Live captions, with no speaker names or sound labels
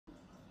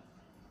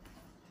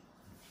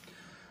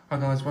Hi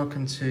guys,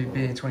 welcome to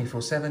Beer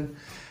 24/7.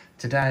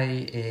 Today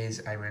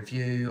is a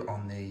review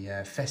on the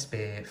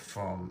festbier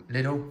from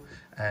Lidl.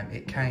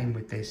 It came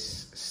with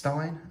this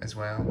stein as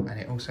well, and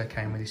it also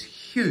came with this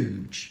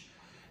huge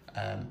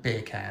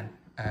beer can.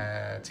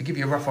 To give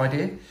you a rough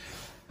idea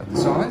of the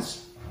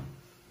size,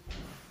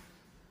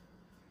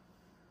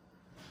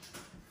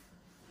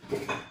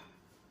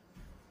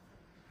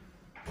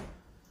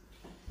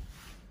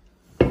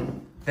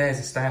 there's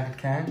a standard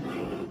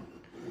can.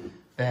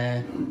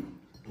 There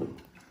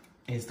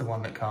is the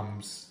one that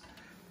comes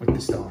with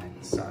the stein,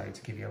 so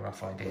to give you a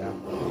rough idea,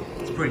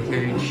 it's pretty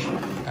huge.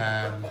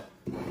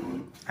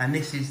 And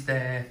this is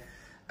their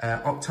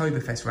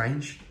Oktoberfest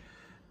range,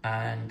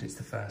 and it's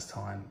the first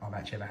time I've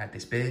actually ever had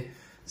this beer,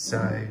 so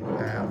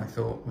I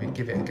thought we'd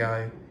give it a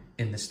go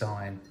in the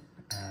stein,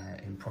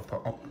 in proper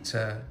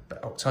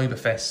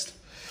Oktoberfest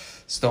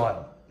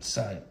style.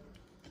 So,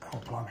 oh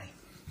blimey,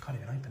 can't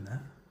even open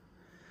that.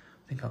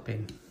 I think I've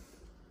been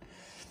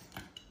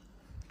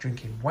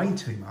drinking way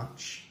too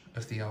much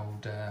of the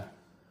old, I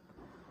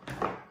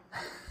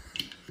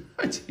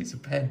had to use a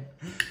pen.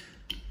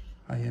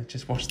 Oh yeah,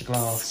 just washed the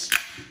glass.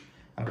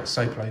 I've got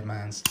soap over my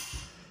hands.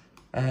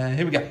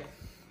 Here we go.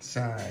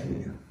 So,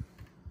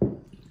 I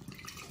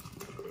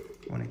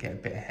want to get a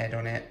bit of head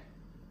on it.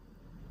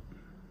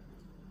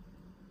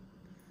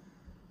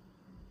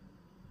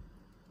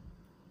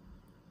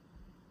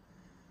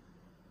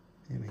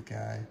 Here we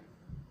go.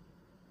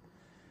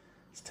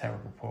 It's a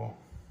terrible pour.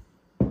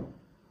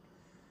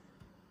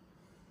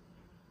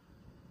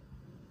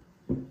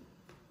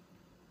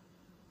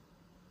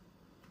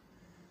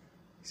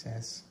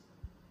 Says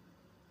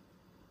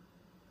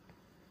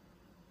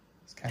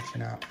it's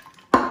catching up.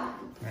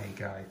 There you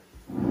go.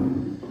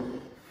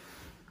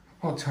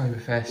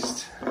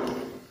 Oktoberfest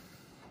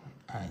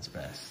at its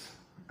best.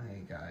 There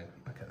you go.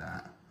 Look at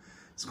that.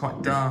 It's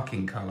quite dark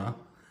in colour.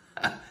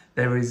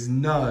 There is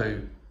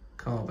no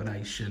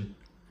carbonation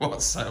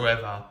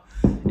whatsoever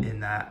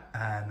in that,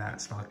 and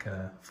that's like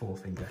a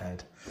four-finger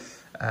head.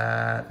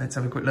 Let's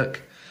have a quick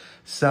look.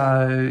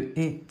 So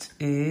it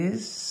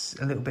is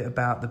a little bit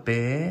about the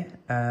beer,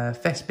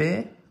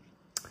 festbier.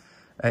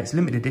 It's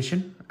limited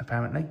edition,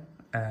 apparently,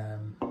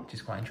 which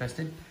is quite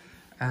interesting.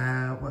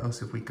 What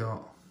else have we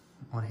got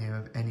on here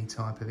of any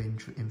type of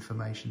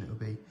information that will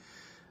be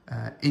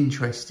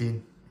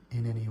interesting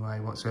in any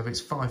way whatsoever?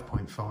 It's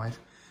 5.5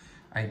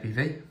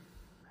 ABV,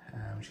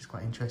 which is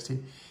quite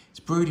interesting. It's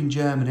brewed in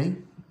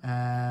Germany,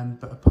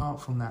 but apart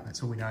from that,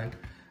 that's all we know.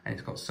 And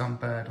it's got some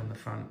bird on the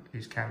front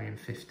who's carrying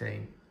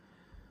 15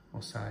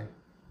 or so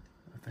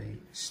of the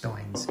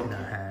steins in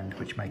her hand,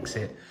 which makes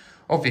it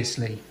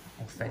obviously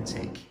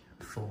authentic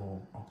for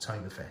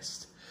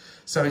Oktoberfest.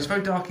 So it's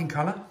very dark in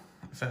colour,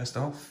 first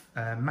off,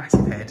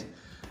 massive head,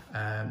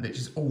 which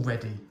is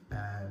already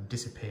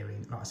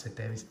disappearing. Like I said,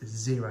 there is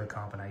zero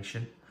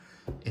carbonation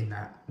in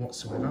that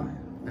whatsoever.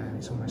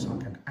 It's almost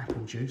like an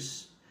apple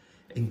juice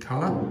in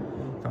colour,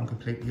 if I'm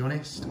completely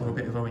honest, or a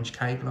bit of orange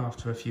cable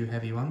after a few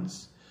heavy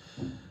ones.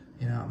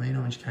 You know what I mean,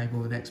 orange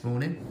cable the next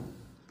morning.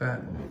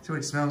 But see what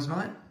it smells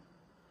like.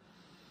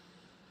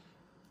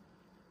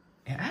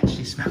 It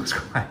actually smells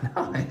quite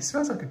nice. It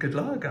smells like a good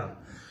lager,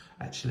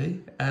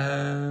 actually.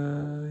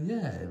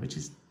 Yeah, which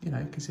is, you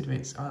know, considering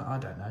it's, I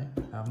don't know,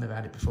 I've never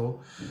had it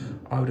before.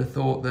 I would have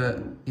thought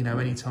that, you know,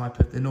 any type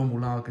of the normal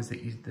lagers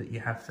that you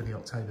have for the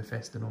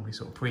Oktoberfest are normally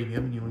sort of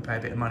premium, and you want to pay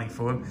a bit of money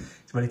for them.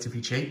 It's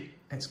relatively cheap.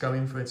 Let's go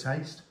in for a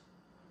taste.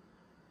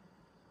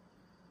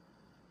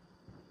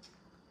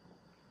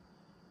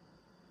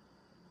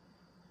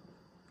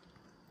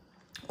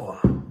 Oh,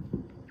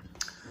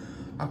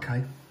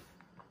 okay.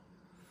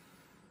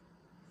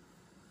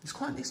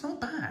 It's not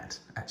bad,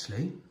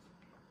 actually.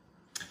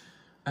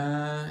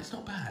 It's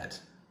not bad.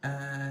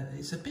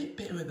 It's a bit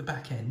bitter at the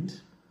back end.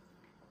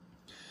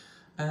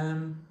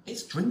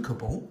 It's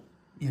drinkable,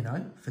 you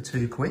know, for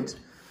 £2.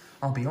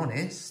 I'll be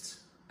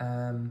honest.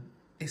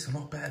 It's a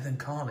lot better than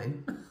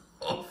Carlin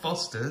or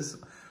Foster's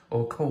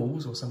or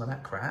Coles or some of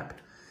that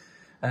crap.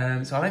 So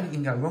I don't think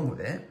you can go wrong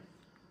with it.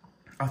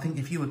 I think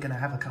if you were going to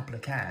have a couple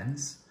of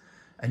cans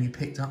and you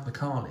picked up the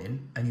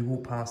Carlin and you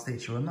walk past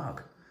this, you're a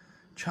mug.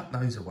 Chuck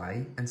those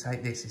away and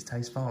take this. It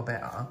tastes far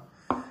better,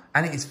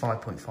 and it is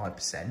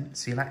 5.5%.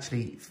 So you'll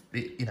actually,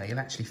 you know, you'll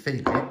actually feel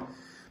it,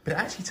 but it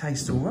actually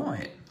tastes all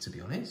right, to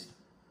be honest.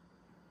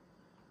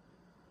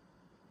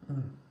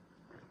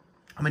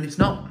 I mean, it's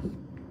not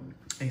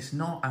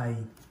a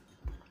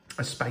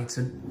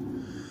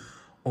Spaten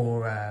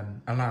or a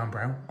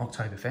Lauenbrau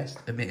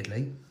Oktoberfest,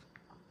 admittedly.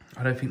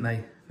 I don't think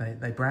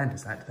they brand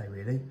as that, do they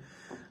really?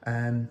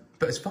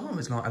 But as far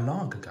as like a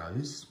lager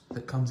goes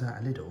that comes out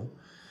of Lidl,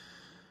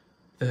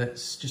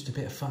 that's just a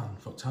bit of fun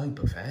for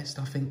Oktoberfest,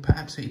 I think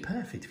absolutely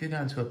perfect. If you're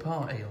going to a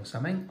party or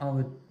something, I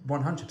would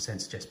 100%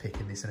 suggest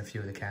picking this and a few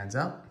of the cans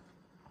up.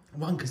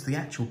 One, because the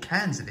actual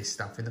cans of this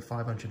stuff in the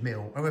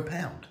 500ml are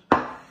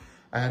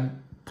 £1.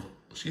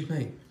 Excuse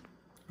me.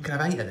 You can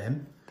have 8 of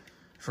them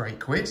for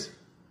 £8,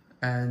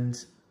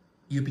 and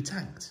you'll be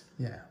tanked.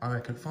 Yeah, I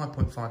reckon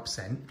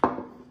 5.5%.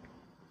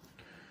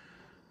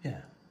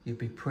 Yeah, you'd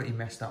be pretty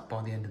messed up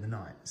by the end of the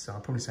night. So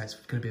I'd probably say it's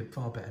going to be a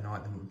far better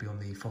night than it would be on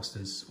the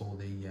Fosters or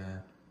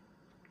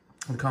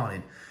the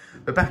Carlin.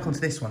 But back onto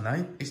this one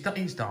though, it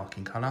is dark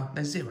in colour.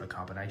 There's zero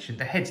carbonation.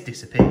 The head's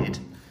disappeared.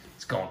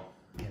 It's gone.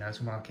 You know,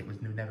 it's like it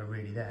was never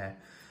really there.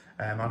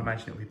 I'd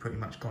imagine it'll be pretty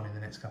much gone in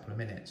the next couple of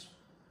minutes.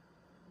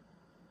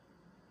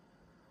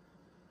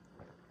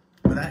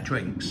 But that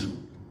drink's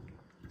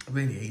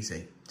really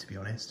easy, to be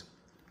honest.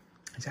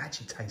 It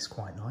actually tastes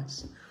quite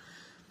nice,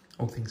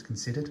 all things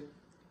considered.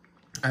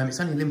 It's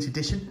only a limited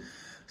edition,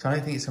 so I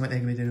don't think it's something they're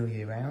going to be doing all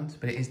year round,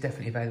 but it is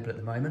definitely available at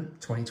the moment,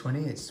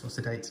 2020. What's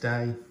the date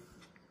today?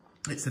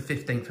 It's the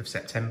 15th of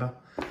September,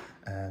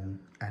 and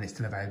it's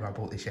still available. I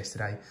bought this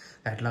yesterday.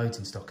 They had loads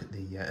in stock at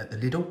the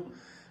Lidl,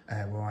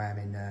 where I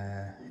am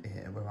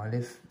where I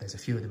live. There's a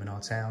few of them in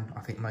our town.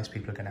 I think most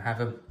people are going to have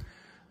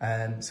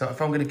them. So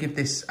if I'm going to give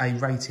this a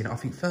rating, I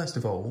think first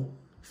of all,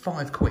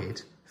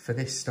 £5 for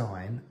this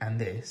Stein and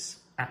this,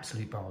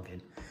 absolute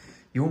bargain.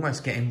 You're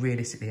almost getting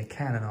realistically a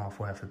can and a half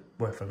worth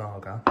of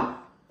lager,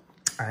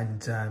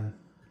 and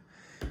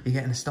you're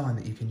getting a Stein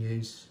that you can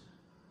use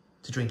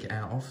to drink it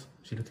out of,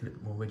 so you look a little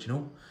bit more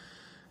original,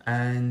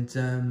 and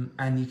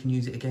you can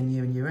use it again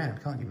year in year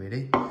out, can't you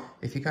really?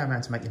 If you're going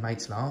around to make your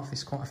mates laugh,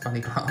 it's quite a funny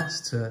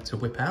glass to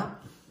whip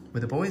out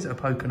with the boys at a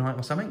poker night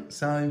or something.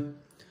 So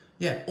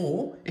yeah,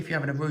 or if you're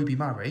having a Ruby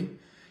Murray,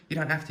 you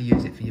don't have to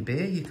use it for your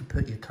beer. You can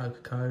put your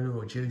Coca-Cola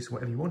or juice or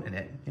whatever you want in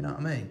it. You know what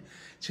I mean?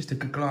 It's just a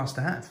good glass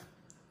to have.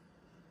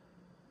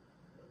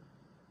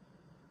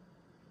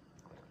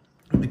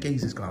 The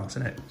geezer's glass,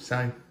 isn't it?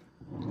 So,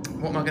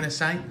 what am I going to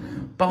say?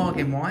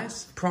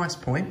 Bargain-wise, price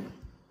point,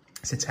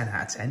 it's a 10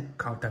 out of 10.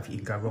 I don't think you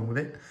can go wrong with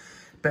it.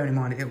 Bear in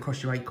mind, it'll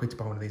cost you £8 to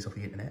buy one of these off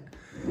the internet,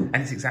 and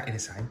it's exactly the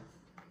same.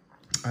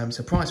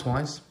 So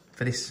price-wise,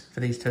 for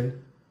these two,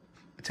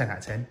 a 10 out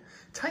of 10.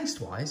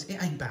 Taste-wise,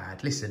 it ain't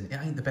bad. Listen, it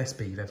ain't the best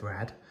beer you've ever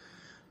had,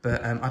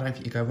 but I don't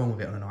think you go wrong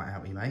with it on a night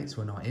out with your mates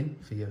or a night in.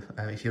 For you,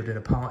 if you're doing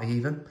a party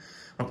even,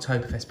 an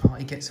Oktoberfest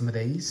party, get some of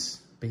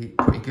these. Be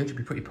pretty good. You'll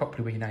be pretty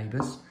popular with your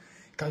neighbours.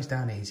 It goes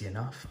down easy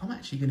enough. I'm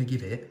actually going to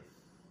give it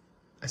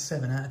a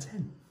 7 out of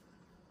 10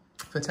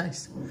 for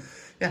taste.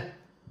 Yeah,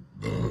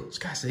 it's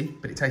gassy,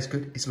 but it tastes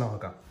good. It's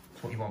lager.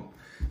 That's what you want.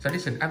 So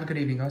listen, have a good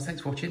evening, guys.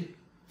 Thanks for watching,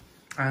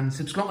 and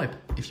subscribe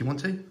if you want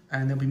to,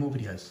 and there'll be more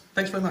videos.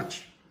 Thanks very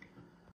much.